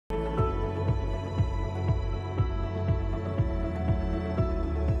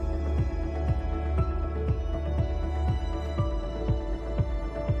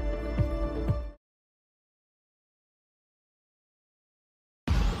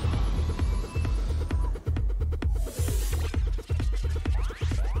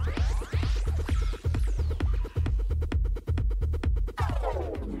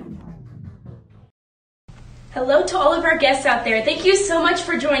Hello to all of our guests out there. Thank you so much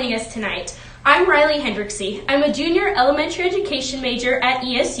for joining us tonight. I'm Riley Hendricksey. I'm a junior elementary education major at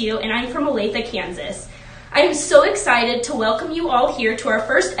ESU, and I'm from Olathe, Kansas. I am so excited to welcome you all here to our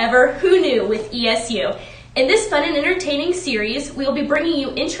first ever Who Knew with ESU. In this fun and entertaining series, we will be bringing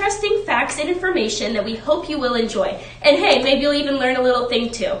you interesting facts and information that we hope you will enjoy. And hey, maybe you'll even learn a little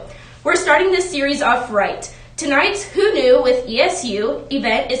thing too. We're starting this series off right. Tonight's Who Knew with ESU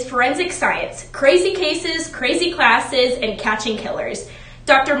event is Forensic Science, Crazy Cases, Crazy Classes, and Catching Killers.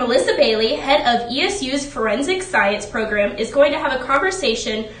 Dr. Melissa Bailey, head of ESU's Forensic Science program, is going to have a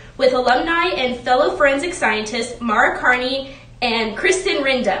conversation with alumni and fellow forensic scientists Mara Carney and Kristen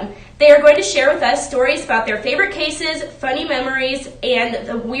Rindum. They are going to share with us stories about their favorite cases, funny memories, and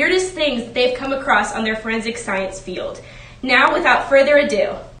the weirdest things they've come across on their forensic science field. Now, without further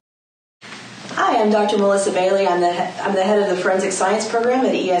ado. Hi, I'm Dr. Melissa Bailey. I'm the head of the Forensic Science program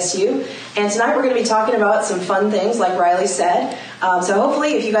at ESU, and tonight we're going to be talking about some fun things, like Riley said. So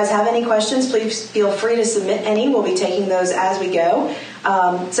hopefully, if you guys have any questions, please feel free to submit any. We'll be taking those as we go.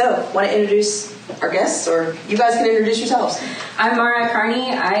 So, want to introduce our guests, or you guys can introduce yourselves? I'm Mara Carney.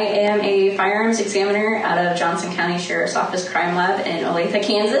 I am a firearms examiner out of Johnson County Sheriff's Office Crime Lab in Olathe,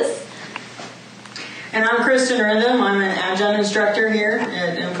 Kansas. And I'm Kristen Rindum. I'm an adjunct instructor here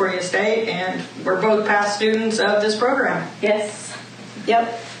at Emporia State, and we're both past students of this program. Yes.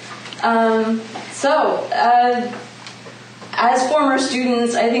 Yep. As former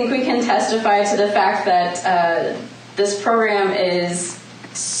students, I think we can testify to the fact that this program is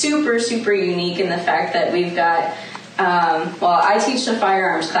super, super unique in the fact that we've got, I teach the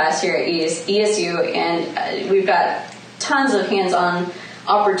firearms class here at ESU, and we've got tons of hands-on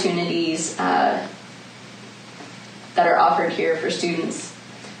opportunities that are offered here for students.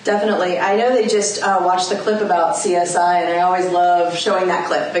 Definitely. I know they just watched the clip about CSI, and I always love showing that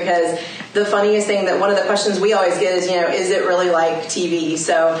clip because the funniest thing that one of the questions we always get is, is it really like TV?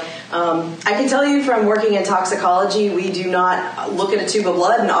 So I can tell you from working in toxicology, we do not look at a tube of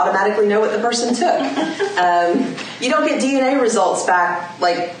blood and automatically know what the person took. You don't get DNA results back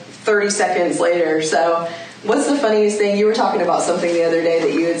like 30 seconds later. So what's the funniest thing? You were talking about something the other day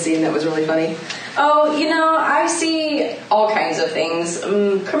that you had seen that was really funny. Oh, I see all kinds of things.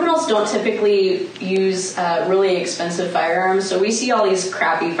 Criminals don't typically use really expensive firearms, so we see all these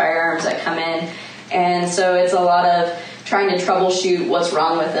crappy firearms that come in, and so it's a lot of trying to troubleshoot what's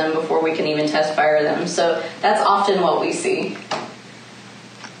wrong with them before we can even test fire them. So that's often what we see.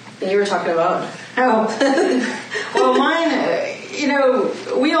 You were talking about? Oh, well,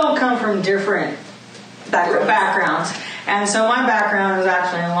 mine, we all come from different backgrounds. And so my background was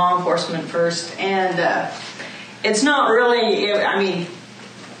actually in law enforcement first, and it's not really,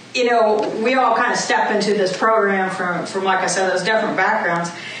 we all kind of step into this program from like I said, those different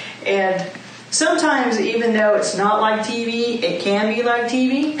backgrounds, and sometimes even though it's not like TV, it can be like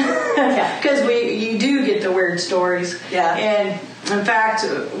TV, because you do get the weird stories. Yeah. And in fact,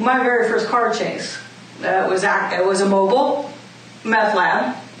 my very first car chase it was a mobile meth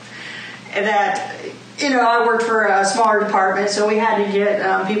lab that. I worked for a smaller department, so we had to get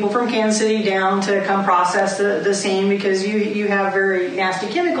people from Kansas City down to come process the scene because you have very nasty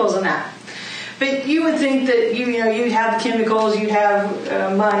chemicals in that. But you would think that you'd have the chemicals, you'd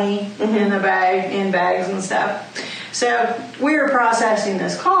have money in bags and stuff. So we were processing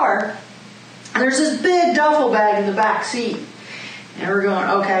this car, and there's this big duffel bag in the back seat. And we're going,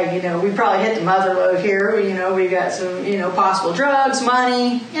 okay, we probably hit the mother lode here. We got some, possible drugs,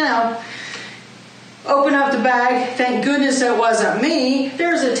 money, Open up the bag. Thank goodness it wasn't me.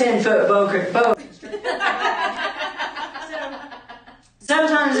 There's a 10-foot boa constrictor. So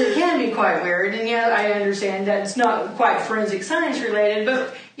sometimes it can be quite weird, and I understand that it's not quite forensic science related,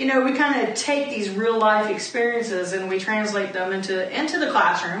 but we kind of take these real life experiences and we translate them into the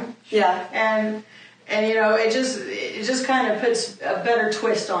classroom. Yeah. And it just kind of puts a better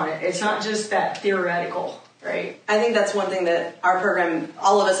twist on it. It's not just that theoretical. Right. I think that's one thing that our program,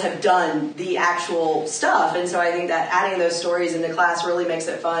 all of us have done the actual stuff. And so I think that adding those stories into class really makes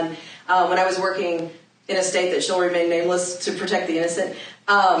it fun. When I was working in a state that shall remain nameless to protect the innocent,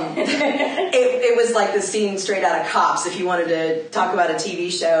 it was like the scene straight out of Cops. If you wanted to talk about a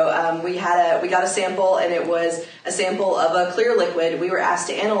TV show, we got a sample, and it was a sample of a clear liquid. We were asked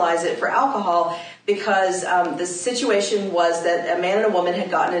to analyze it for alcohol because the situation was that a man and a woman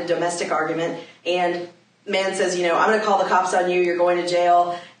had gotten in a domestic argument, and man says, I'm going to call the cops on you, you're going to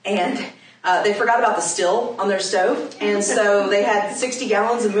jail, and they forgot about the still on their stove, and so they had 60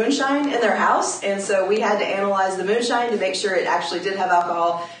 gallons of moonshine in their house, and so we had to analyze the moonshine to make sure it actually did have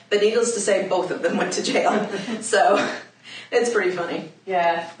alcohol, but needless to say, both of them went to jail. So it's pretty funny.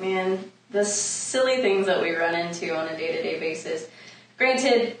 Yeah, man, the silly things that we run into on a day-to-day basis.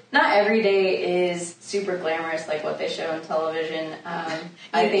 Granted, not every day is super glamorous like what they show on television.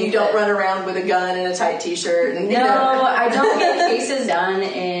 I think you don't run around with a gun and a tight t-shirt. And, no, I don't get cases done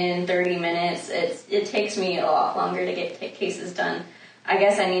in 30 minutes. It takes me a lot longer to get cases done. I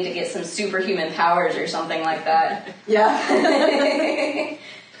guess I need to get some superhuman powers or something like that. Yeah.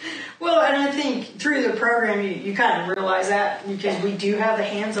 Well, and I think through the program you kind of realize that because we do have the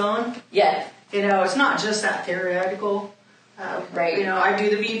hands-on. Yeah. It's not just that theoretical. Right. I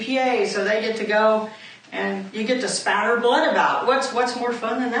do the BPA, so they get to go and you get to spatter blood about. What's more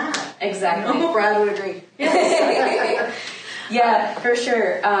fun than that? Exactly. Brad would agree. Yeah, for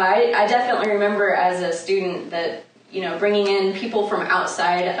sure. I definitely remember as a student that, bringing in people from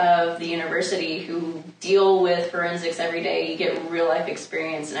outside of the university who deal with forensics every day, you get real life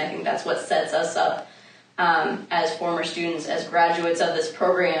experience, and I think that's what sets us up as former students, as graduates of this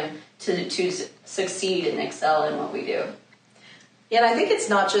program, to succeed and excel in what we do. Yeah, and I think it's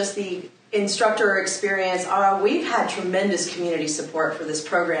not just the instructor experience. We've had tremendous community support for this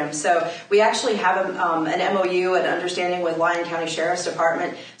program. So we actually have an MOU, an understanding with Lyon County Sheriff's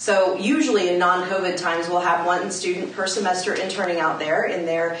Department. So usually in non-COVID times, we'll have one student per semester interning out there in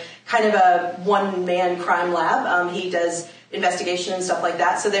their kind of a one-man crime lab. He does investigation and stuff like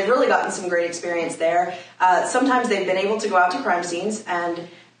that. So they've really gotten some great experience there. Sometimes they've been able to go out to crime scenes, and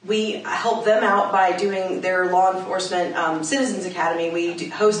we help them out by doing their law enforcement Citizens Academy. We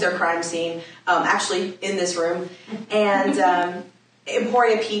host their crime scene, actually in this room. And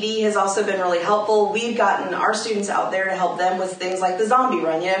Emporia PD has also been really helpful. We've gotten our students out there to help them with things like the zombie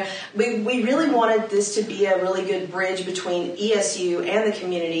run. We really wanted this to be a really good bridge between ESU and the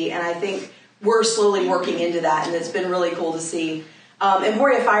community, and I think we're slowly working into that, and it's been really cool to see.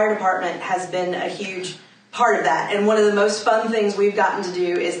 Emporia Fire Department has been a huge part of that, and one of the most fun things we've gotten to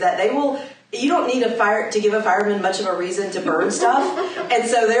do is that you don't need to give a fireman much of a reason to burn stuff, and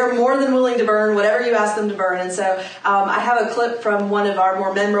so they're more than willing to burn whatever you ask them to burn. And so I have a clip from one of our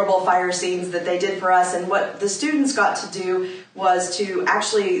more memorable fire scenes that they did for us, and what the students got to do was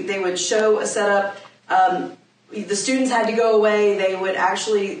they would show a setup. The students had to go away. They would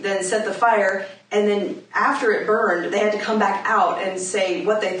actually then set the fire, and then after it burned, they had to come back out and say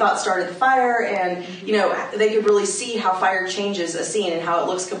what they thought started the fire, and they could really see how fire changes a scene and how it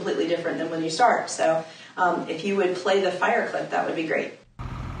looks completely different than when you start. So if you would play the fire clip, that would be great.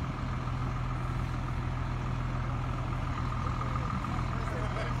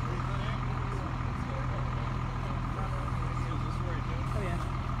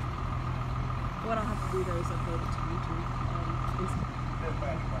 What I'll have to do though is upload it to YouTube.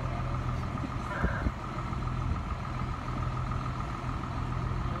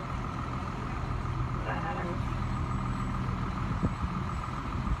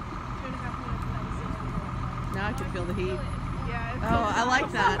 Now I can feel the heat. Oh, I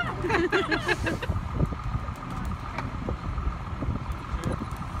like that.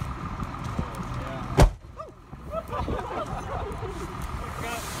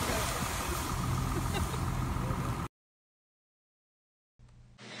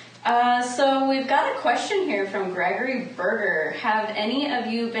 So we've got a question here from Gregory Berger. Have any of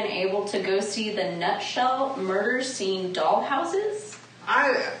you been able to go see the Nutshell murder scene dollhouses?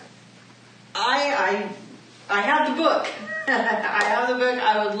 I have the book. I have the book.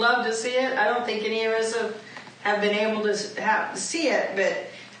 I would love to see it. I don't think any of us have been able to see it, but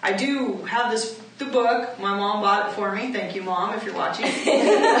I do have the book. My mom bought it for me. Thank you, Mom, if you're watching.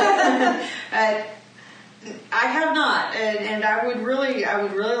 I have not, and I would really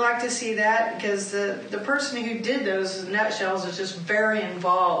like to see that, because the person who did those nutshells is just very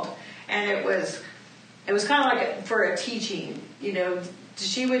involved, and it was kind of like for a teaching.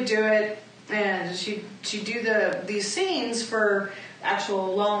 She would do it, and she'd do these scenes for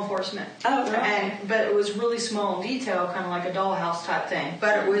actual law enforcement. Oh, right. But it was really small in detail, kind of like a dollhouse type thing.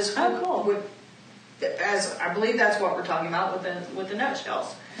 But it was cool. As I believe that's what we're talking about with the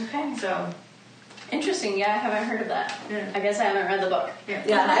nutshells. Okay. So. Interesting. Yeah, I haven't heard of that. Yeah. I guess I haven't read the book. Yeah,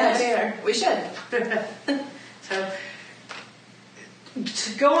 I haven't either. We should. So,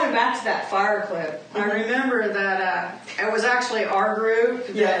 going back to that fire clip, I remember that it was actually our group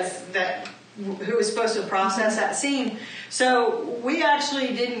who was supposed to process that scene. So we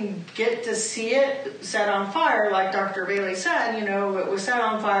actually didn't get to see it set on fire, like Dr. Bailey said. It was set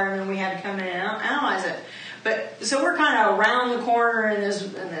on fire, and then we had to come in and analyze it. But so we're kind of around the corner in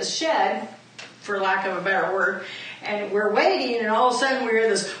this shed, for lack of a better word, and we're waiting, and all of a sudden we hear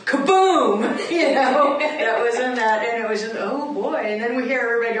this kaboom, that was in that, and it was just, oh boy, and then we hear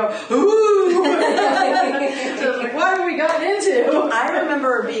everybody go, ooh, So it's like, what have we gotten into? I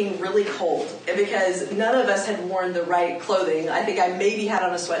remember being really cold because none of us had worn the right clothing. I think I maybe had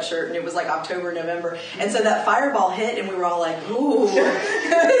on a sweatshirt, and it was like October, November. And so that fireball hit, and we were all like, ooh,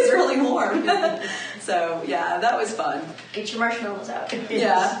 it's really warm. So, yeah, that was fun. Get your marshmallows out.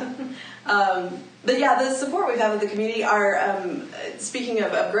 Yeah. But yeah, the support we've had with the community are, speaking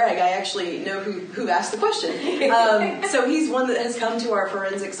of Greg, I actually know who asked the question. So he's one that has come to our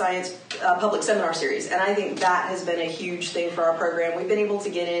forensic science public seminar series, and I think that has been a huge thing for our program. We've been able to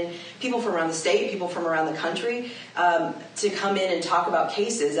get in people from around the state, people from around the country, to come in and talk about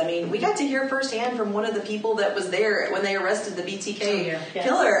cases. I mean, we got to hear firsthand from one of the people that was there when they arrested the BTK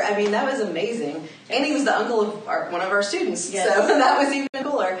killer. I mean, that was amazing. And he was the uncle of one of our students, so that was even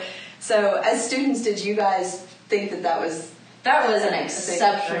cooler. So, as students, did you guys think that was... That was an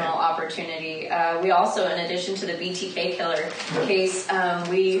exceptional opportunity. We also, in addition to the BTK killer case,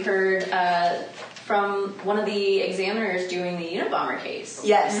 we heard from one of the examiners doing the Unabomber case.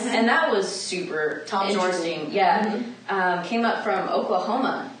 Yes. And that was super interesting. Yeah. Came up from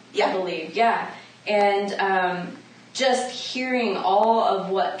Oklahoma, I believe. Yeah. And just hearing all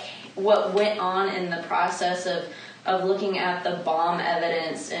of what went on in the process of looking at the bomb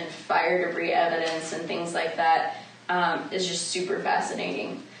evidence and fire debris evidence and things like that is just super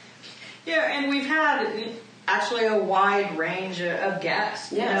fascinating. Yeah, and we've had actually a wide range of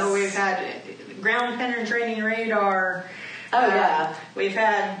guests. Yes. You know, we've had ground penetrating radar. Oh, yeah. We've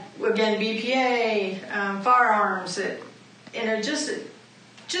had, again, BPA, firearms, and just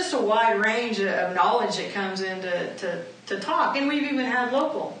a wide range of knowledge that comes in to talk. And we've even had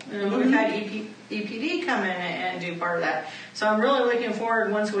local. You know, we've had EPD come in and do part of that. So I'm really looking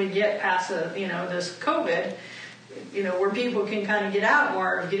forward once we get past this COVID, where people can kind of get out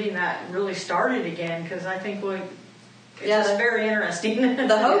more of getting that really started again, because I think it's just very interesting.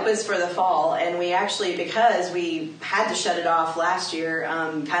 The hope is for the fall, and we actually, because we had to shut it off last year,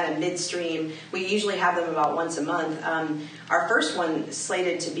 kind of midstream, we usually have them about once a month. Our first one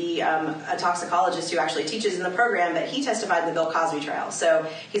slated to be a toxicologist who actually teaches in the program, but he testified in the Bill Cosby trial. So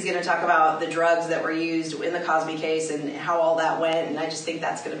he's going to talk about the drugs that were used in the Cosby case and how all that went, and I just think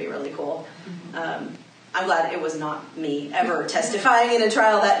that's going to be really cool. I'm glad it was not me ever testifying in a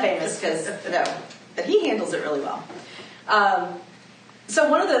trial that famous, because, but he handles it really well. So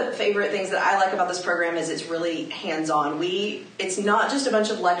one of the favorite things that I like about this program is it's really hands-on. It's not just a bunch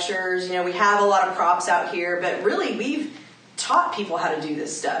of lectures. We have a lot of props out here, but really we've taught people how to do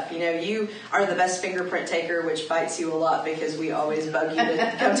this stuff. You are the best fingerprint taker, which fights you a lot because we always bug you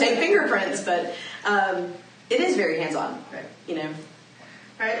to come take fingerprints, but it is very hands-on,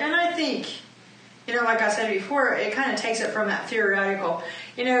 Right, and I think, like I said before, it kind of takes it from that theoretical.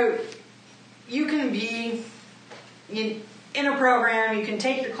 You can be in a program, you can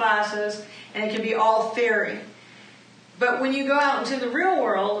take the classes, and it can be all theory. But when you go out into the real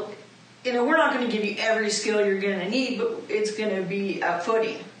world, we're not going to give you every skill you're going to need, but it's going to be a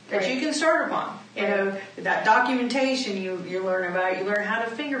footing that you can start upon. That documentation you learn about, you learn how to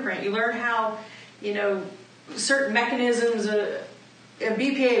fingerprint, you learn how, certain mechanisms of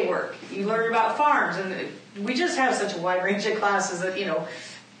BPA work. You learn about farms, and we just have such a wide range of classes that,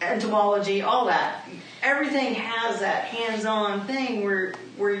 entomology, all that. Everything has that hands-on thing where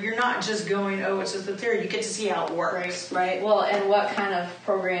you're not just going, oh, it's just the theory. You get to see how it works. Right. Well, and what kind of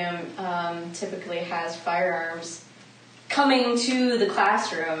program typically has firearms coming to the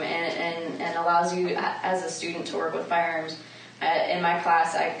classroom and allows you as a student to work with firearms? In my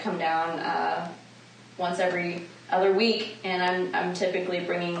class, I come down once every other week, and I'm typically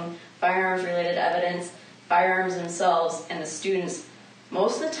bringing firearms-related evidence, firearms themselves, and the students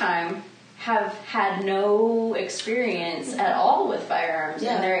most of the time have had no experience at all with firearms,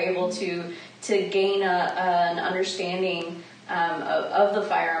 and they're able to gain an understanding of the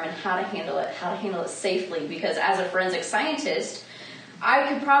firearm and how to handle it safely. Because as a forensic scientist, I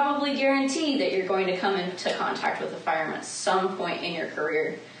could probably guarantee that you're going to come into contact with a firearm at some point in your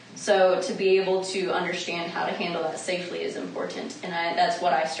career. So to be able to understand how to handle that safely is important, and that's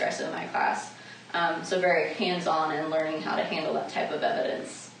what I stress in my class. So very hands-on and learning how to handle that type of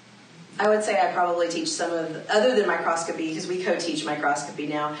evidence. I would say I probably teach some of, other than microscopy, because we co-teach microscopy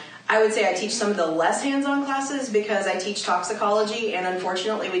now, I would say I teach some of the less hands-on classes because I teach toxicology, and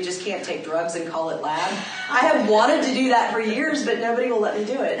unfortunately we just can't take drugs and call it lab. I have wanted to do that for years, but nobody will let me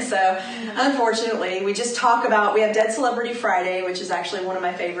do it. So unfortunately, we just talk about, we have Dead Celebrity Friday, which is actually one of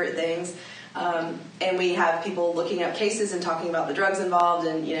my favorite things, and we have people looking up cases and talking about the drugs involved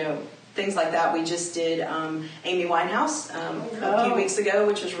and, things like that. We just did Amy Winehouse a few weeks ago,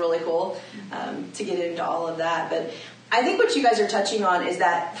 which was really cool to get into all of that. But I think what you guys are touching on is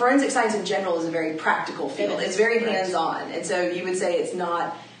that forensic science in general is a very practical field. It's very hands-on, and so you would say it's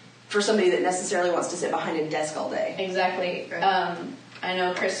not for somebody that necessarily wants to sit behind a desk all day. Exactly. I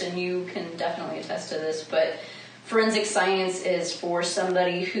know, Kristen, you can definitely attest to this, but forensic science is for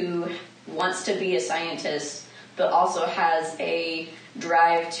somebody who wants to be a scientist, but also has a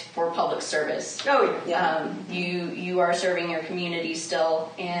drive for public service. Oh, yeah. You are serving your community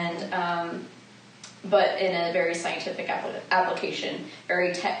still, and but in a very scientific application.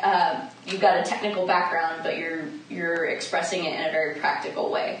 You've got a technical background, but you're expressing it in a very practical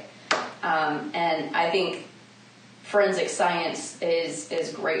way. And I think forensic science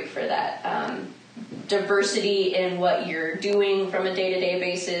is great for that. Diversity in what you're doing from a day-to-day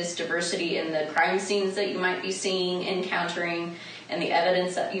basis, diversity in the crime scenes that you might be seeing, encountering, and the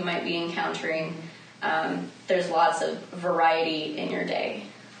evidence that you might be encountering. There's lots of variety in your day.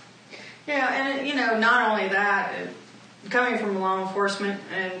 Yeah, and not only that, coming from law enforcement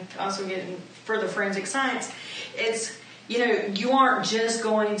and also getting further forensic science, it's you aren't just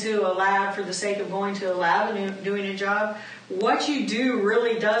going to a lab for the sake of going to a lab and doing a job. What you do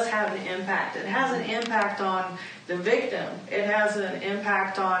really does have an impact. It has an impact on the victim. It has an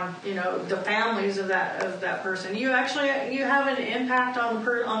impact on the families of that person. You have an impact on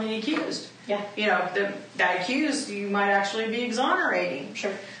the accused. Yeah. The accused you might actually be exonerating.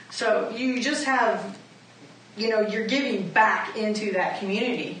 Sure. So you just have, you're giving back into that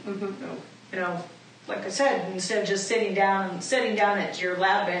community. Mm-hmm. Like I said, instead of just sitting down at your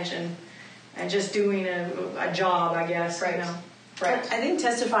lab bench and just doing a job, I guess. Right. Right. I think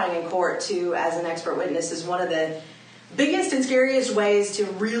testifying in court too, as an expert witness, is one of the biggest and scariest ways to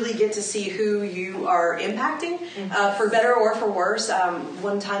really get to see who you are impacting, for better or for worse.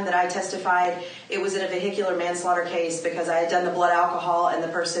 One time that I testified, it was in a vehicular manslaughter case because I had done the blood alcohol and the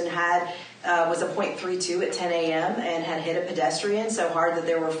person was a .32 at 10 a.m. and had hit a pedestrian so hard that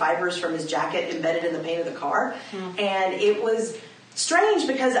there were fibers from his jacket embedded in the paint of the car. And it was strange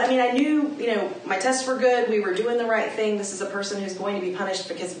because, I knew, my tests were good. We were doing the right thing. This is a person who's going to be punished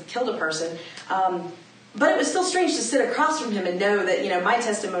because he killed a person. But it was still strange to sit across from him and know that, my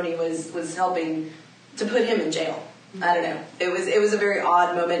testimony was helping to put him in jail. I don't know. It was a very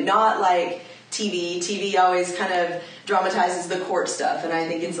odd moment, not like TV. TV always kind of dramatizes the court stuff, and I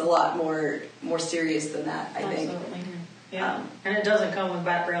think it's a lot more serious than that, I think. Absolutely. Yeah. And it doesn't come with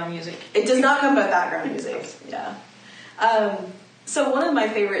background music. It does not come with background music, yeah. So one of my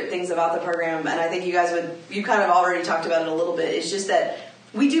favorite things about the program, and I think you kind of already talked about it a little bit, is just that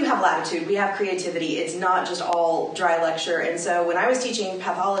we do have latitude, we have creativity. It's not just all dry lecture. And so when I was teaching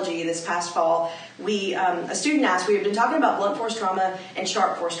pathology this past fall, a student asked, we had been talking about blunt force trauma and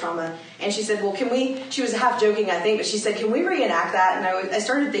sharp force trauma, and she said, well, she was half joking, I think, but she said, can we reenact that? And I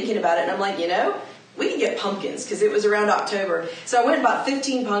started thinking about it, and I'm like, we can get pumpkins, because it was around October. So I went and bought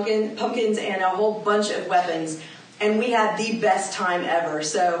 15 pumpkins and a whole bunch of weapons, and we had the best time ever.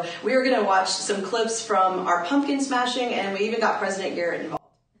 So we were going to watch some clips from our pumpkin smashing, and we even got President Garrett involved.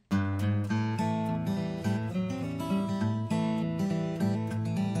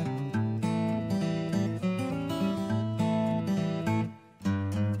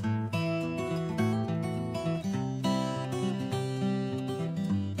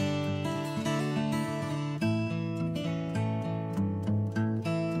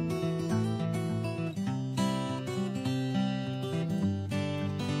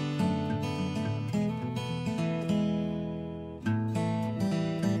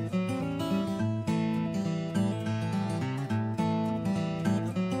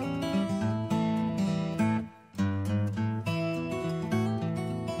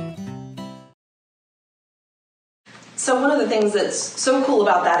 So one of the things that's so cool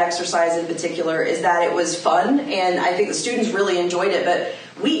about that exercise in particular is that it was fun, and I think the students really enjoyed it. But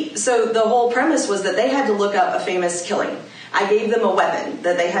so the whole premise was that they had to look up a famous killing. I gave them a weapon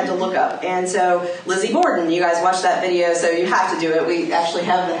that they had to look up. And so Lizzie Borden, you guys watched that video, so you have to do it. We actually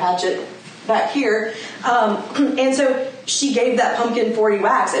have the hatchet back here. And so she gave that pumpkin 40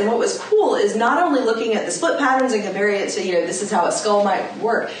 whacks. And what was cool is not only looking at the split patterns and comparing it to, this is how a skull might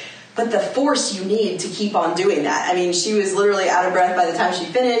work, but the force you need to keep on doing that. She was literally out of breath by the time she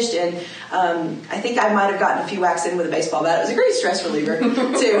finished, and I think I might have gotten a few whacks in with a baseball bat. It was a great stress reliever,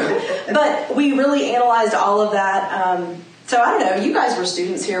 too. But we really analyzed all of that. So I don't know, you guys were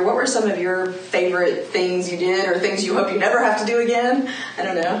students here. What were some of your favorite things you did, or things you hope you never have to do again? I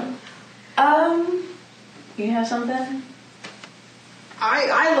don't know. You have something?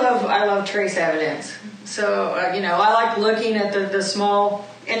 I love trace evidence. So, I like looking at the small,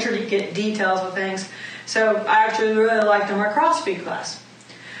 intricate details of things. So I actually really liked the microscopy class.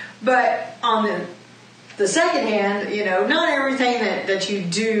 But on the the second hand, not everything that you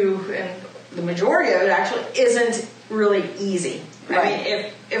do, and the majority of it actually isn't really easy. Right. I mean,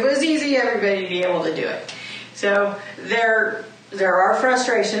 if it was easy, everybody would be able to do it. So there are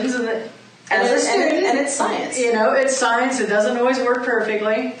frustrations, and as a student, and it's science. It's science. It doesn't always work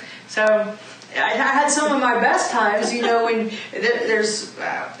perfectly. So I had some of my best times, when there's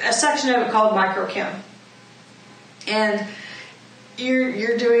a section of it called microchem, and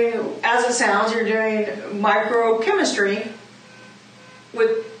you're doing, as it sounds, you're doing microchemistry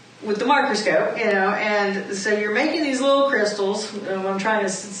with the microscope, and so you're making these little crystals. I'm trying to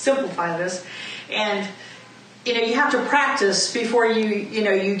simplify this, and you have to practice before you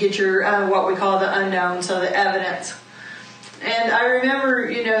get your what we call the unknown, so the evidence. And I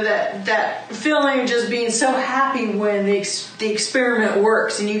remember, that feeling of just being so happy when the experiment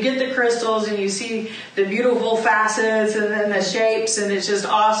works, and you get the crystals and you see the beautiful facets and then the shapes, and it's just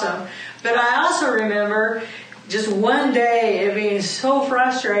awesome. But I also remember just one day it being so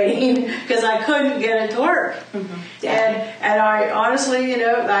frustrating because I couldn't get it to work. Mm-hmm. Yeah. And I honestly,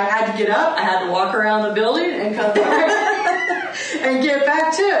 I had to get up, I had to walk around the building and come back and get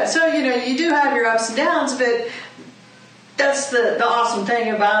back to it. So, you do have your ups and downs, but that's the awesome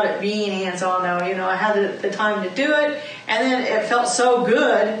thing about it being hands-on, though. I had the time to do it, and then it felt so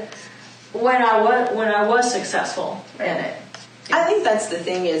good when I was successful in it. I think that's the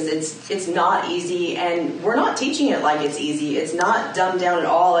thing, is it's not easy, and we're not teaching it like it's easy. It's not dumbed down at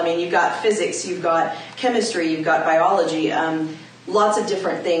all. I mean, you've got physics, you've got chemistry, you've got biology, lots of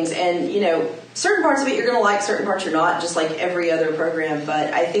different things, and certain parts of it you're going to like, certain parts you're not, just like every other program.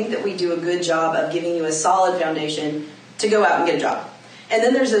 But I think that we do a good job of giving you a solid foundation to go out and get a job. And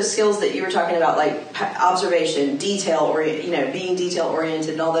then there's those skills that you were talking about, like observation, being detail oriented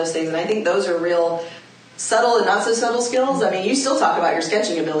and all those things. And I think those are real subtle and not so subtle skills. I mean, you still talk about your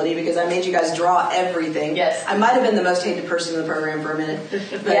sketching ability because I made you guys draw everything. Yes. I might have been the most hated person in the program for a minute.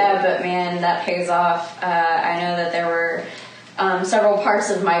 Yeah, but man, that pays off. I know that there were several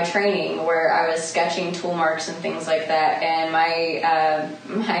parts of my training where I was sketching tool marks and things like that, and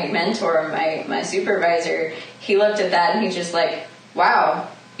my mentor, my supervisor, he looked at that and he's just like, wow,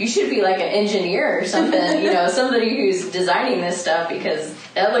 you should be like an engineer or something, somebody who's designing this stuff, because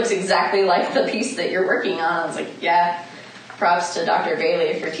that looks exactly like the piece that you're working on. I was like, yeah, props to Dr.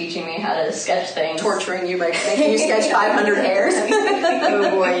 Bailey for teaching me how to sketch things. Torturing you by making you sketch 500 hairs.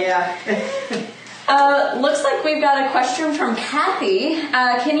 Oh boy, yeah. Looks like we've got a question from Kathy.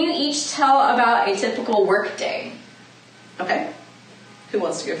 Can you each tell about a typical work day? Okay. Who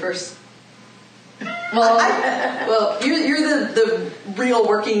wants to go first? Well, you're the real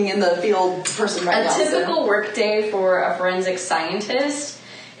working in the field person right now. A typical work day for a forensic scientist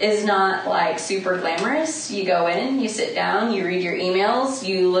is not like super glamorous. You go in, you sit down, you read your emails,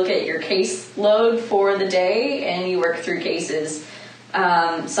 you look at your caseload for the day, and you work through cases.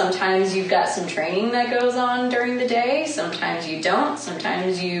 Sometimes you've got some training that goes on during the day. Sometimes you don't.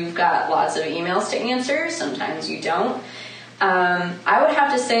 Sometimes you've got lots of emails to answer. Sometimes you don't. I would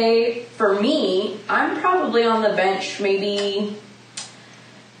have to say, for me, I'm probably on the bench maybe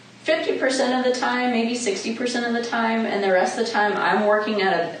 50% of the time, maybe 60% of the time, and the rest of the time I'm working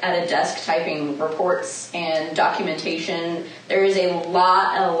at a desk typing reports and documentation. There is a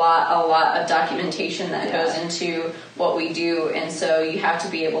lot of documentation that goes into what we do, and so you have to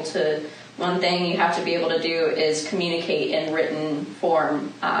be able to, one thing you have to be able to do is communicate in written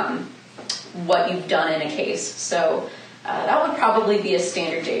form what you've done in a case. So that would probably be a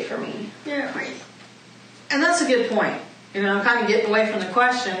standard day for me. Yeah, right. And that's a good point. I'm kind of getting away from the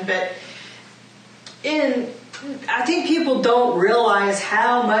question, but I think people don't realize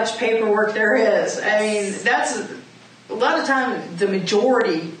how much paperwork there is. I mean, that's a lot of time the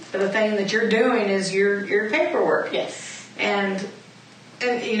majority of the thing that you're doing is your paperwork. Yes. And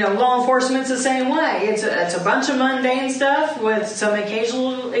law enforcement's the same way. It's a bunch of mundane stuff with some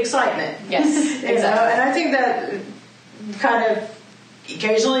occasional excitement. Yes, exactly. And I think that kind of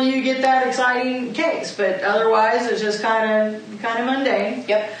occasionally you get that exciting case, but otherwise it's just kind of mundane.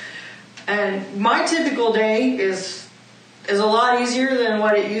 Yep. And my typical day is a lot easier than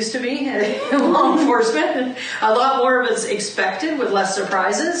what it used to be in law enforcement. A lot more of it's expected with less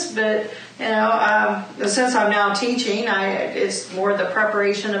surprises, but since I'm now teaching, it's more the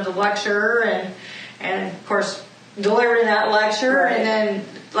preparation of the lecture and of course delivering that lecture, right. And then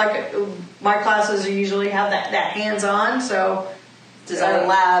like my classes usually have that hands-on, so designing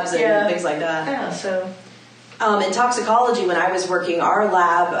labs and things like that. Yeah, so In toxicology, when I was working, our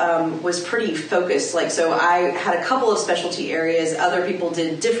lab was pretty focused. So I had a couple of specialty areas. Other people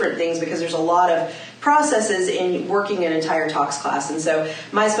did different things because there's a lot of processes in working an entire tox class. And so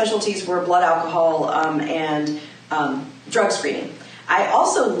my specialties were blood alcohol and drug screening. I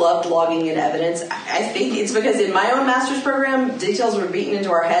also loved logging in evidence. I think it's because in my own master's program, details were beaten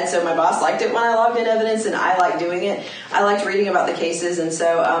into our heads, so my boss liked it when I logged in evidence, and I liked doing it. I liked reading about the cases, and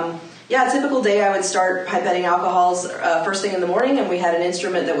so, a typical day I would start pipetting alcohols first thing in the morning, and we had an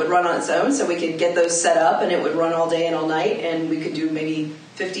instrument that would run on its own, so we could get those set up, and it would run all day and all night, and we could do maybe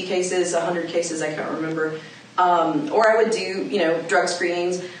 50 cases, 100 cases, I can't remember. Or I would do, drug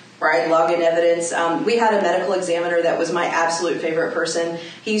screenings, where I'd log in evidence. We had a medical examiner that was my absolute favorite person.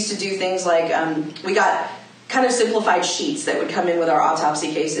 He used to do things like, we got kind of simplified sheets that would come in with our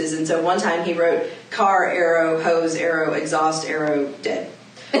autopsy cases. And so one time he wrote car, arrow, hose, arrow, exhaust, arrow, dead.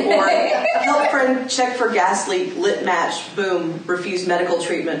 Or help friend check for gas leak, lit match, boom, refused medical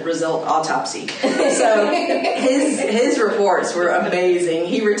treatment, result autopsy. So his reports were amazing.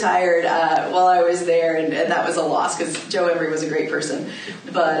 He retired while I was there, and that was a loss because Joe Embry was a great person.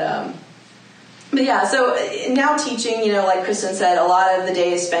 But yeah, so now teaching, like Kristen said, a lot of the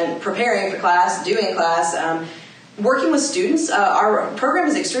day is spent preparing for class, doing class, working with students. Our program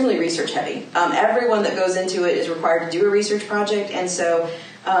is extremely research heavy. Everyone that goes into it is required to do a research project, and so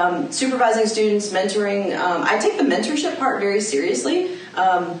supervising students, mentoring. I take the mentorship part very seriously.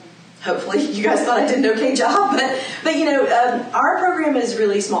 Hopefully you guys thought I did an okay job, but our program is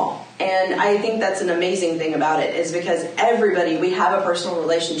really small, and I think that's an amazing thing about it is because we have a personal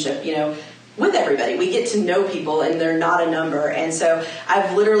relationship, with everybody. We get to know people, and they're not a number, and so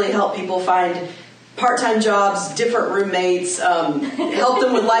I've literally helped people find part-time jobs, different roommates, help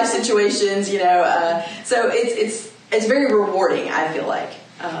them with life situations, so it's very rewarding, I feel like.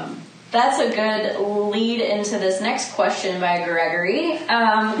 That's a good lead into this next question by Gregory.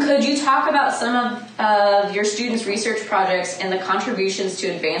 Could you talk about some of your students' research projects and the contributions to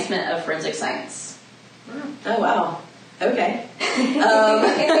advancement of forensic science? Oh, wow. Okay.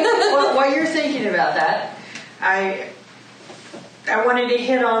 Well, while you're thinking about that, I wanted to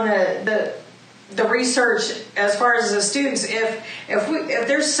hit on the research as far as the students. If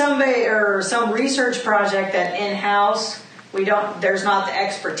there's somebody or some research project that in-house there's not the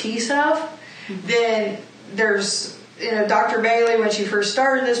expertise of, then there's, Dr. Bailey, when she first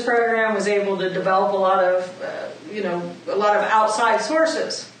started this program, was able to develop a lot of outside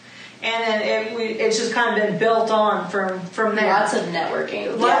sources. And then it's just kind of been built on from there. Lots of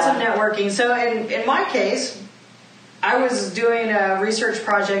networking. Lots of networking. So in my case, I was doing a research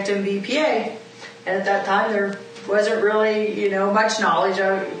project in BPA, and at that time there wasn't really, much knowledge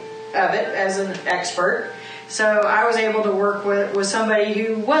of it as an expert. So I was able to work with somebody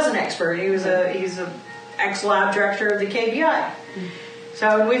who was an expert. He's a ex-lab director of the KBI.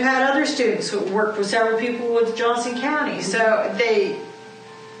 So we've had other students who worked with several people with Johnson County. So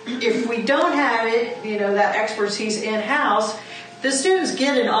if we don't have it, that expertise in-house, the students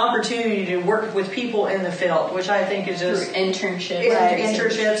get an opportunity to work with people in the field, which I think is just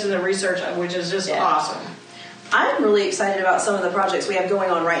internships and the research, which is just awesome. I'm really excited about some of the projects we have going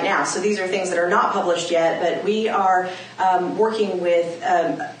on right now. So these are things that are not published yet, but we are working with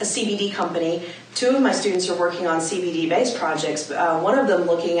a CBD company. 2 of my students are working on CBD-based projects. One of them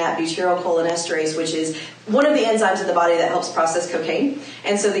looking at butyrylcholinesterase, which is one of the enzymes in the body that helps process cocaine.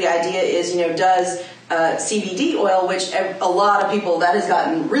 And so the idea is, does CBD oil, which a lot of people, that has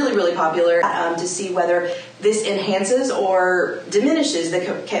gotten really, really popular, to see whether this enhances or diminishes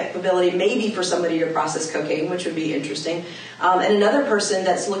the capability maybe for somebody to process cocaine, which would be interesting. And another person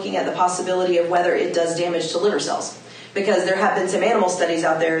that's looking at the possibility of whether it does damage to liver cells. Because there have been some animal studies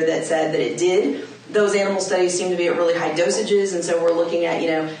out there that said that it did. Those animal studies seem to be at really high dosages, and so we're looking at,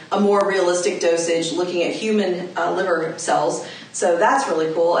 a more realistic dosage, looking at human liver cells. So that's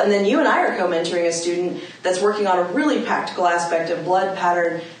really cool. And then you and I are co-mentoring a student that's working on a really practical aspect of blood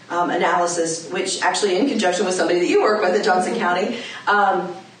pattern analysis, which actually in conjunction with somebody that you work with at Johnson County,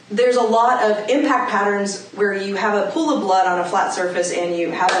 there's a lot of impact patterns where you have a pool of blood on a flat surface and you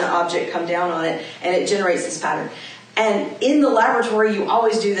have an object come down on it and it generates this pattern. And in the laboratory, you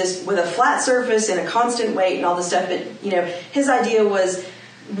always do this with a flat surface and a constant weight and all this stuff. But, his idea was,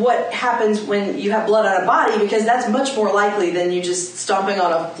 what happens when you have blood on a body, because that's much more likely than you just stomping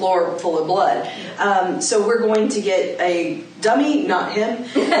on a floor full of blood. So we're going to get a dummy, not him, and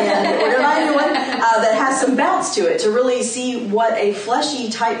we're going to find one that has some bounce to it to really see what a fleshy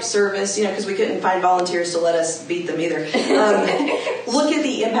type service, because we couldn't find volunteers to let us beat them either. Look at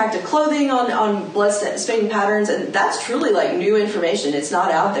the impact of clothing on blood staining patterns, and that's truly like new information. It's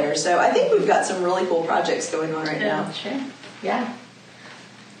not out there. So I think we've got some really cool projects going on right now. Sure. Yeah.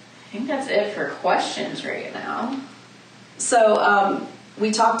 I think that's it for questions right now. So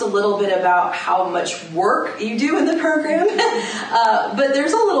we talked a little bit about how much work you do in the program, but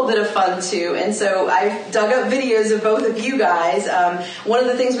there's a little bit of fun too. And so I dug up videos of both of you guys. One of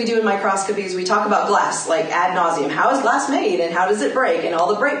the things we do in microscopy is we talk about glass, like ad nauseum. How is glass made, and how does it break, and all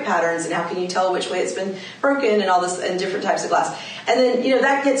the break patterns, and how can you tell which way it's been broken, and all this, and different types of glass. And then,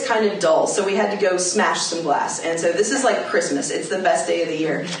 that gets kind of dull, so we had to go smash some glass. And so this is like Christmas. It's the best day of the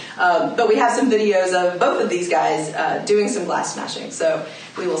year. But we have some videos of both of these guys doing some glass smashing. So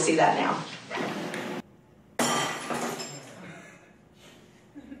we will see that now.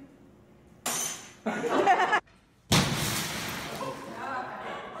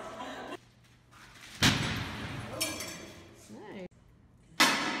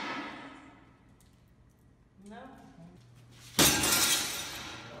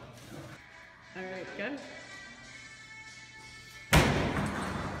 All right, go.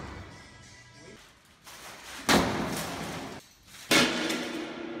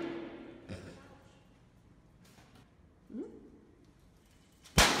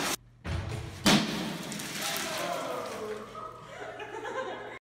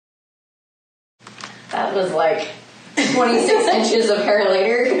 That was like 26 inches of hair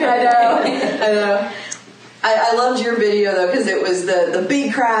later. I know. I loved your video though, because it was the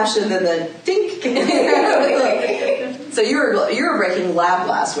big crash and then the dink. So you were breaking lab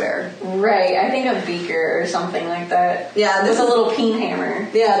glassware, Right, I think a beaker or something like that. Yeah, With a little peen hammer.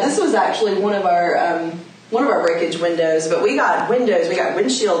 Yeah, this was actually one of our breakage windows. But we got windows, we got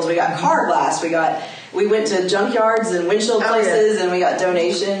windshields, we got car glass, we went to junkyards and windshield places, and we got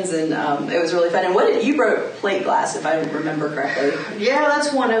donations, and it was really fun. And you broke plate glass, if I remember correctly. Yeah,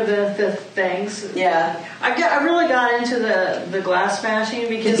 that's one of the things. Yeah, I really got into the glass smashing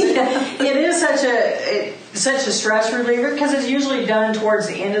because it is such a stress reliever, because it's usually done towards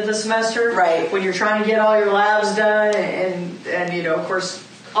the end of the semester, right? When you're trying to get all your labs done, and of course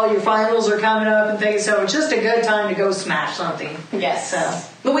all your finals are coming up and things. So it's just a good time to go smash something. Yes.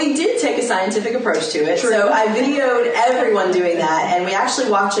 But we did take a scientific approach to it. True. So I videoed everyone doing that, and we actually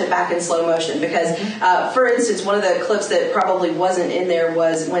watched it back in slow motion because, for instance, one of the clips that probably wasn't in there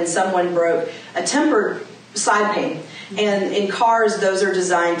was when someone broke a tempered side pane. And in cars, those are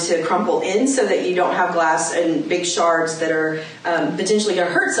designed to crumple in so that you don't have glass and big shards that are potentially going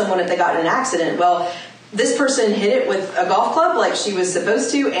to hurt someone if they got in an accident. Well, this person hit it with a golf club like she was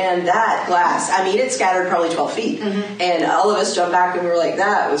supposed to, and that glass, it scattered probably 12 feet. Mm-hmm. And all of us jumped back and we were like,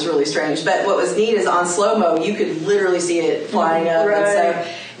 that was really strange. But what was neat is on slow-mo, you could literally see it flying up. Right. And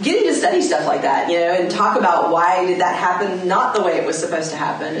so getting to study stuff like that, and talk about why did that happen not the way it was supposed to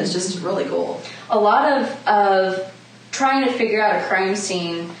happen is just really cool. A lot of trying to figure out a crime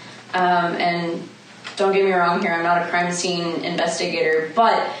scene, and don't get me wrong here, I'm not a crime scene investigator,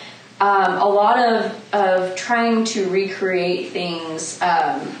 but a lot of trying to recreate things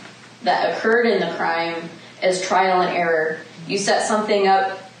that occurred in the crime is trial and error. You set something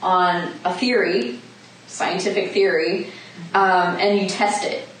up on a theory, scientific theory, and you test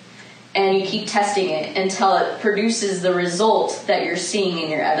it. And you keep testing it until it produces the result that you're seeing in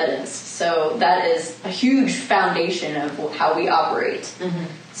your evidence. So that is a huge foundation of how we operate. Mm-hmm.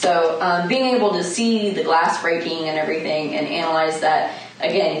 So being able to see the glass breaking and everything and analyze that,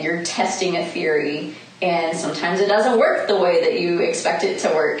 again, you're testing a theory, and sometimes it doesn't work the way that you expect it to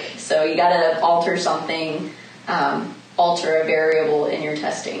work. So you got to alter something, alter a variable in your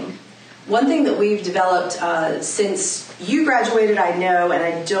testing. One thing that we've developed since you graduated, I know, and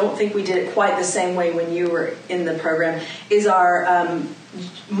I don't think we did it quite the same way when you were in the program, is our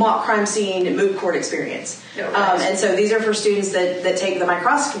mock crime scene moot court experience. And so these are for students that take the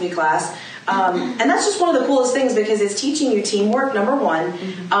microscopy class. And that's just one of the coolest things because it's teaching you teamwork, number one.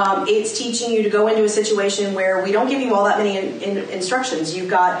 Mm-hmm. It's teaching you to go into a situation where we don't give you all that many instructions. You've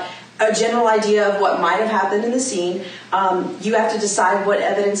got a general idea of what might have happened in the scene. You have to decide what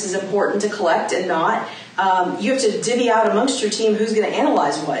evidence is important to collect and not. You have to divvy out amongst your team who's going to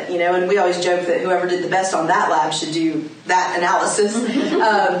analyze what, and we always joke that whoever did the best on that lab should do that analysis.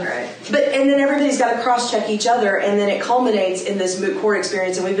 Right. And then everybody's got to cross-check each other, and then it culminates in this moot court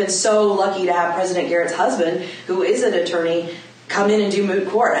experience. And we've been so lucky to have President Garrett's husband, who is an attorney, come in and do moot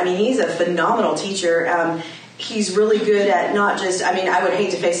court. I mean, he's a phenomenal teacher. He's really good at not just, I mean, I would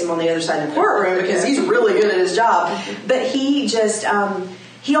hate to face him on the other side of the courtroom because he's really good at his job, but he just,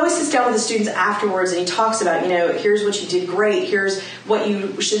 he always sits down with the students afterwards and he talks about, here's what you did great, here's what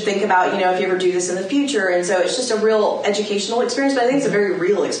you should think about, if you ever do this in the future. And so it's just a real educational experience, but I think it's a very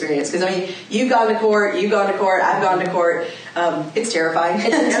real experience because, I mean, you've gone to court, I've gone to court. It's terrifying.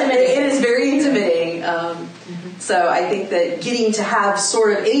 It's intimidating. It is very intimidating. So I think that getting to have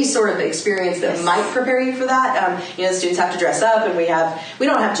any sort of experience that might prepare you for that, the students have to dress up, and we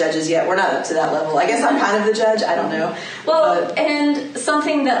don't have judges yet. We're not up to that level. I guess I'm kind of the judge. I don't know. Well, and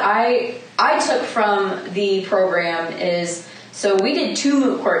something that I took from the program is, so we did 2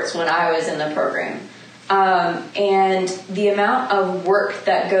 moot courts when I was in the program. And the amount of work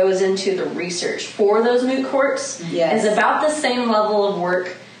that goes into the research for those moot courts is about the same level of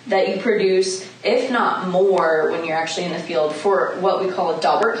work that you produce, if not more, when you're actually in the field for what we call a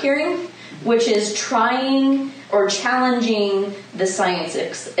Daubert hearing, which is trying or challenging the science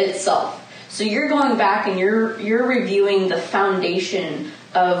itself. So you're going back and you're reviewing the foundation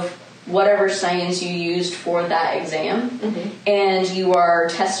of whatever science you used for that exam, and you are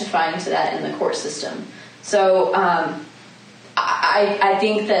testifying to that in the court system. So I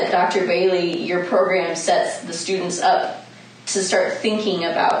think that Dr. Bailey, your program sets the students up to start thinking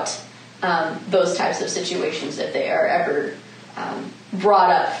about those types of situations if they are ever brought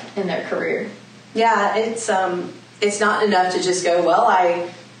up in their career. Yeah, it's not enough to just go, well,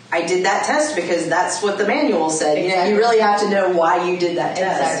 I did that test because that's what the manual said. You really have to know why you did that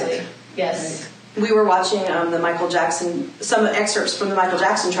test. Exactly. Yes. We were watching some excerpts from the Michael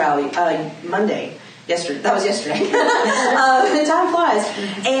Jackson trial Monday. That was yesterday. Time flies.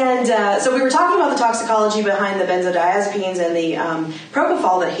 And so we were talking about the toxicology behind the benzodiazepines and the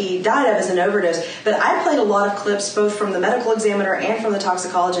propofol that he died of as an overdose. But I played a lot of clips both from the medical examiner and from the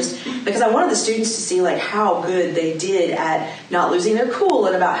toxicologist because I wanted the students to see how good they did at not losing their cool,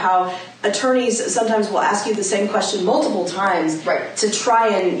 and about how attorneys sometimes will ask you the same question multiple times to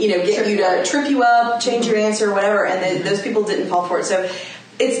try and get you to trip you up, change your answer, whatever. And those people didn't fall for it. So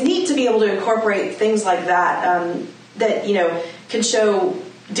it's neat to be able to incorporate things like that that can show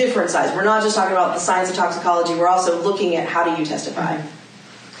different sides. We're not just talking about the science of toxicology. We're also looking at how do you testify.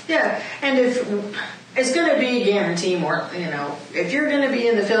 Yeah, and if it's going to be guarantee more, if you're going to be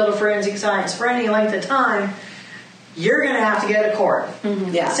in the field of forensic science for any length of time, you're going to have to go to court.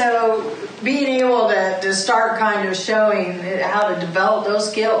 Yeah. So being able to start kind of showing how to develop those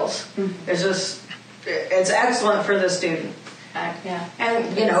skills is it's excellent for the student. Yeah.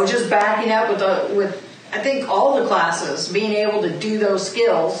 And just backing up with I think all the classes, being able to do those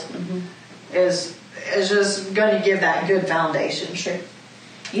skills is just going to give that good foundation. Sure.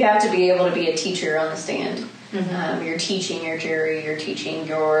 You have to be able to be a teacher on the stand. You're teaching your jury, you're teaching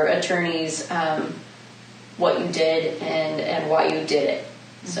your attorneys what you did and why you did it.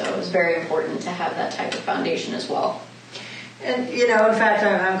 So it's very important to have that type of foundation as well. And in fact,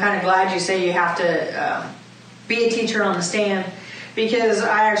 I'm kind of glad you say you have to be a teacher on the stand, because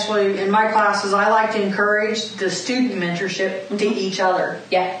I actually, in my classes, I like to encourage the student mentorship to each other.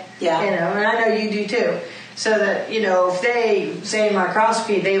 Yeah. And I know you do too. So that, if they, say in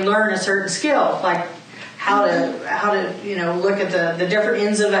microscopy, they learn a certain skill, like how to look at the different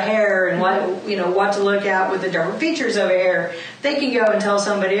ends of a hair and what to look at with the different features of a hair, they can go and tell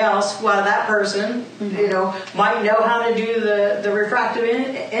somebody else, well, that person, might know how to do the refractive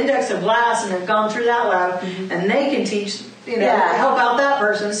index of glass and have gone through that lab, and they can teach, help out that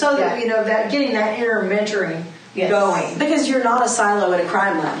person, so that, that getting that inner mentoring going. Because you're not a silo in a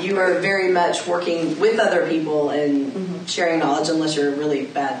crime lab. You are very much working with other people and sharing knowledge, unless you're a really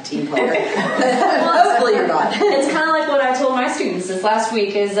bad team player. Hopefully you're not. It's kind of like what I told my students this last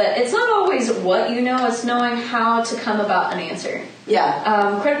week, is that it's not always what you know, it's knowing how to come about an answer.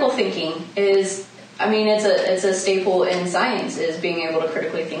 Yeah. Critical thinking is, it's a staple in science, is being able to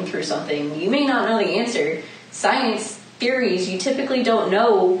critically think through something. You may not know the answer. Science theories, you typically don't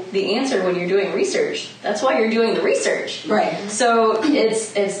know the answer when you're doing research. That's why you're doing the research. Right. So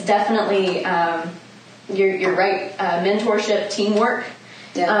it's definitely, you're right, mentorship, teamwork.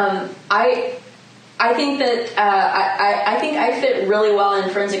 Yeah. I think that I think I fit really well in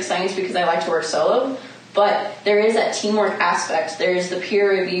forensic science because I like to work solo, but there is that teamwork aspect. There's the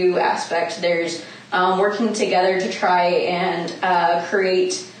peer review aspect. There's working together to try and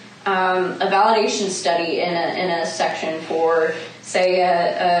create a validation study in a section for, say,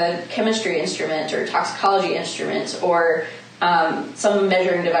 a chemistry instrument or toxicology instrument or some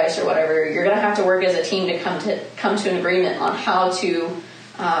measuring device or whatever. You're going to have to work as a team to come to an agreement on how to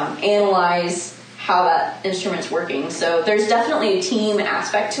analyze how that instrument's working. So there's definitely a team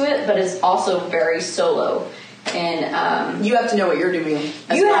aspect to it, but it's also very solo. And you have to know what you're doing.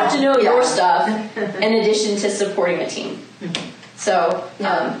 You have to know your stuff in addition to supporting a team. So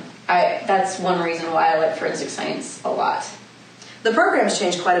that's one reason why I like forensic science a lot. The program's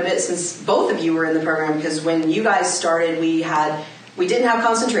changed quite a bit since both of you were in the program, because when you guys started, we didn't have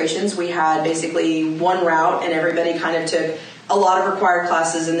concentrations. We had basically one route, and everybody kind of took a lot of required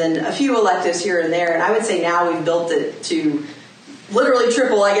classes and then a few electives here and there. And I would say now we've built it to literally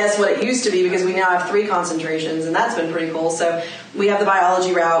triple, I guess, what it used to be, because we now have 3 concentrations, and that's been pretty cool. So we have the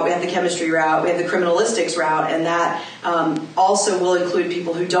biology route, we have the chemistry route, we have the criminalistics route, and that also will include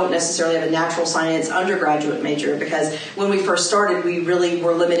people who don't necessarily have a natural science undergraduate major, because when we first started, we really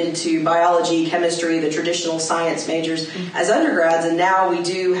were limited to biology, chemistry, the traditional science majors as undergrads, and now we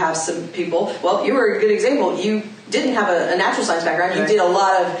do have some people. Well, you were a good example. You didn't have a natural science background. You did a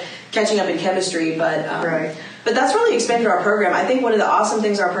lot of catching up in chemistry, but that's really expanded our program. I think one of the awesome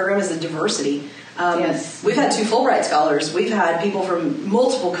things of our program is the diversity. Yes. We've had 2 Fulbright scholars. We've had people from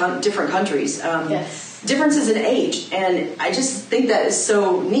multiple different countries. Differences in age. And I just think that is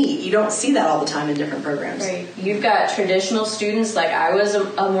so neat. You don't see that all the time in different programs. Right. You've got traditional students. Like I was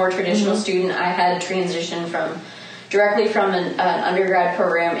a more traditional student. I had transitioned directly from an undergrad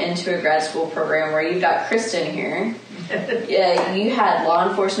program into a grad school program, where you've got Kristen here. Yeah, you had law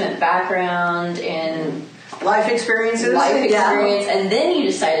enforcement background and life experience, and then you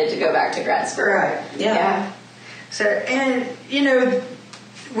decided to go back to grad school. Right. Yeah. So, and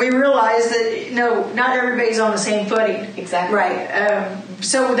we realize that not everybody's on the same footing. Exactly. Right.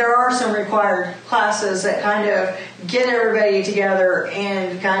 So there are some required classes that kind of get everybody together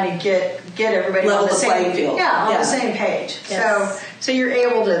and kind of get everybody level on the same playing field. on the same page. Yes. So you're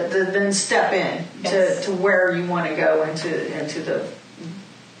able to then step in to where you want to go into the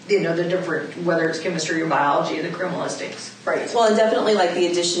the different, whether it's chemistry or biology or the criminalistics. Right. Well, and definitely like the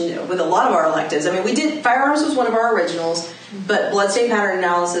addition with a lot of our electives. I mean, we did, firearms was one of our originals, but bloodstain pattern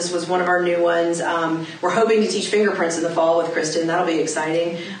analysis was one of our new ones. We're hoping to teach fingerprints in the fall with Kristen. That'll be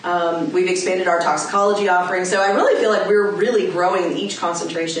exciting. We've expanded our toxicology offering. So I really feel like we're really growing each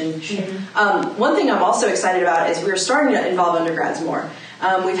concentration. One thing I'm also excited about is we're starting to involve undergrads more.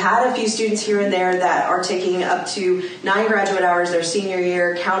 We've had a few students here and there that are taking up to 9 graduate hours their senior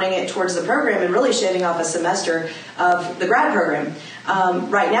year, counting it towards the program and really shaving off a semester of the grad program.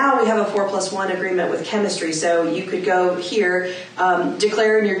 Right now we have a 4+1 agreement with chemistry, so you could go here,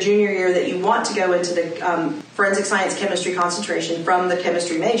 declare in your junior year that you want to go into the forensic science chemistry concentration from the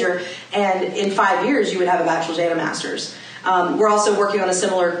chemistry major, and in 5 years you would have a bachelor's and a master's. We're also working on a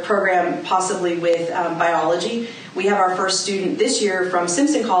similar program possibly with biology. We have our first student this year from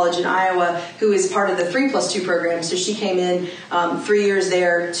Simpson College in Iowa who is part of the 3+2 program. So she came in 3 years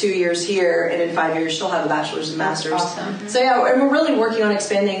there, 2 years here, and in 5 years she'll have a bachelor's and master's. Awesome. So yeah, and we're really working on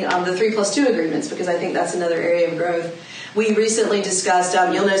expanding the 3+2 agreements, because I think that's another area of growth. We recently discussed,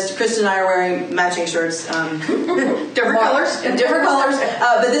 you'll notice Kristen and I are wearing matching shirts. Different colors. Different colors.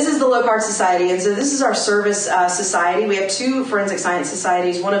 But this is the Low Card Society, and so this is our service society. We have 2 forensic science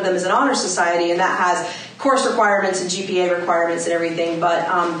societies. One of them is an honor society, and that has course requirements and GPA requirements and everything. But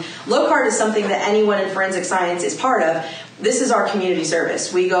Low Card is something that anyone in forensic science is part of. This is our community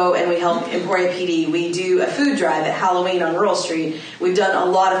service. We go and we help Emporia PD. We do a food drive at Halloween on Rural Street. We've done a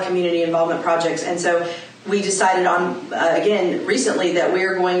lot of community involvement projects, and so we decided on, again, recently that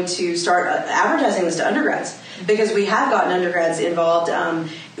we're going to start advertising this to undergrads, because we have gotten undergrads involved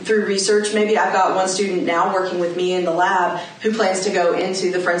through research. Maybe I've got one student now working with me in the lab who plans to go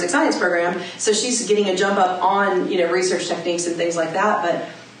into the forensic science program, so she's getting a jump up on research techniques and things like that. But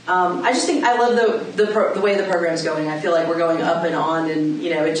I just think I love the way the program's going. I feel like we're going up and on, and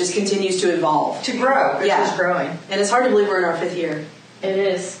it just continues to evolve, to grow. It's just growing, and it's hard to believe we're in our 5th year. It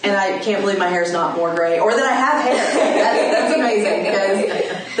is. And I can't believe my hair's not more gray, or that I have hair. That's amazing,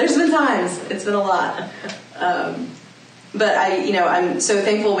 because there's been times. It's been a lot. But I'm so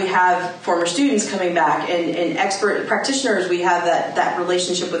thankful we have former students coming back and expert practitioners. We have that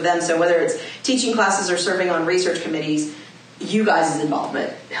relationship with them. So whether it's teaching classes or serving on research committees, you guys'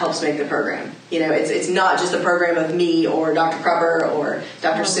 involvement helps make the program. It's not just a program of me or Dr. Krupper or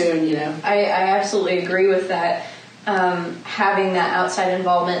Dr. Soon. I absolutely agree with that. Having that outside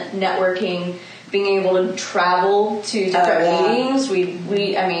involvement, networking, being able to travel to different meetings. We've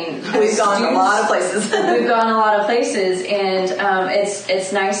gone a lot of places. We've gone a lot of places, and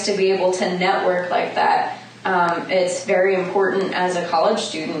it's nice to be able to network like that. It's very important as a college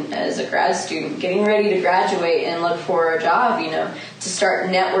student, as a grad student, getting ready to graduate and look for a job. To start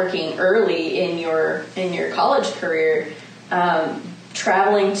networking early in your college career.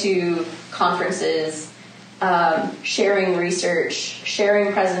 traveling to conferences, sharing research,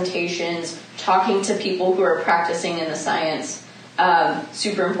 sharing presentations, talking to people who are practicing in the science,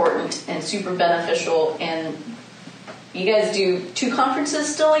 super important and super beneficial. And you guys do 2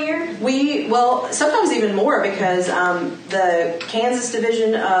 conferences still a year? Well, sometimes even more, because the Kansas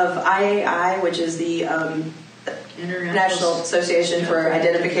division of IAI, which is the National Association for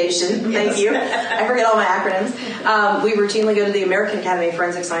Identification. Thank you. I forget all my acronyms. We routinely go to the American Academy of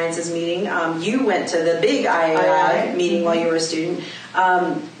Forensic Sciences meeting. You went to the big IAI meeting while you were a student.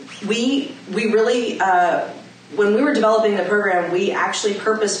 We really, when we were developing the program, we actually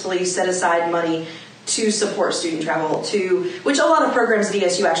purposefully set aside money to support student travel, which a lot of programs at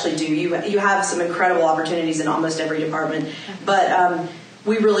ESU actually do. You have some incredible opportunities in almost every department, but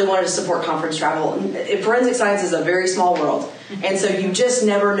we really wanted to support conference travel. Forensic science is a very small world, and so you just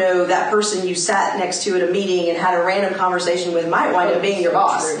never know, that person you sat next to at a meeting and had a random conversation with might wind up being your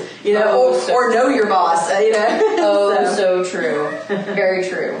boss, or know your boss, so true. Very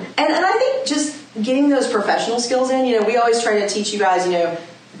true. And I think just getting those professional skills in, we always try to teach you guys,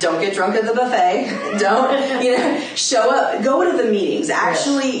 don't get drunk at the buffet. Don't, show up, go to the meetings.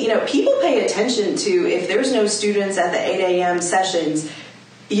 Actually, people pay attention to, if there's no students at the 8 a.m. sessions,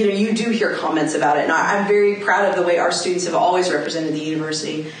 you do hear comments about it. And I'm very proud of the way our students have always represented the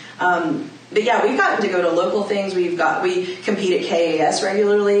university. But yeah, we've gotten to go to local things. We compete at KAS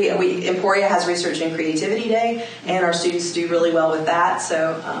regularly. Emporia has Research and Creativity Day, and our students do really well with that.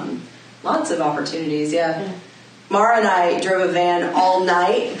 So lots of opportunities, yeah. Mara and I drove a van all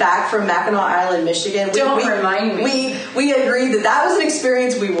night back from Mackinac Island, Michigan. Don't remind me. We agreed that was an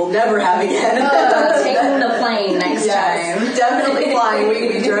experience we will never have again. Taking the plane next time. Definitely flying.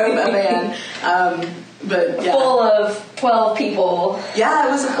 We drove a van. But yeah. Full of 12 people. Yeah,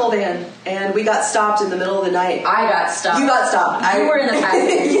 it was a full van. And we got stopped in the middle of the night. I got stopped. You got stopped. You were in the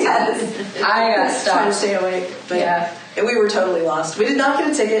passenger. Yes. I got stopped. Trying to stay awake. But yeah. And we were totally lost. We did not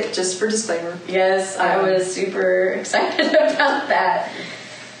get a ticket, just for disclaimer. Yes, I was super excited about that.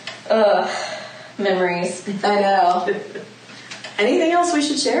 Memories. I know. Anything else we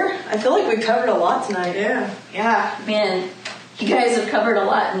should share? I feel like we covered a lot tonight. Yeah, man. You guys have covered a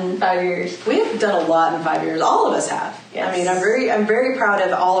lot in 5 years. We have done a lot in 5 years. All of us have. Yes. I mean, I'm very proud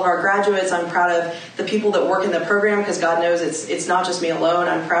of all of our graduates. I'm proud of the people that work in the program, because God knows it's not just me alone.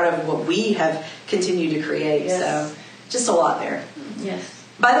 I'm proud of what we have continued to create. Yes. So just a lot there. Yes.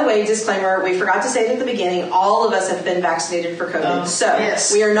 By the way, disclaimer, we forgot to say it at the beginning, all of us have been vaccinated for COVID.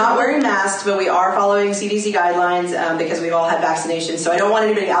 Yes. We are not wearing masks, but we are following CDC guidelines because we've all had vaccinations. So I don't want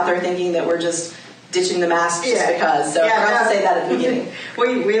anybody out there thinking that we're just ditching the mask just because. So I forgot to say that at the beginning.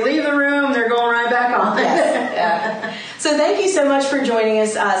 We leave the room, they're going right back on. Yes. Yeah. So thank you so much for joining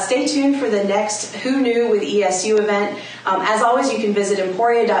us. Stay tuned for the next Who Knew with ESU event. As always, you can visit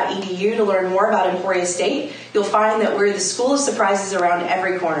emporia.edu to learn more about Emporia State. You'll find that we're the school of surprises around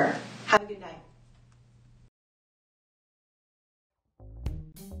every corner.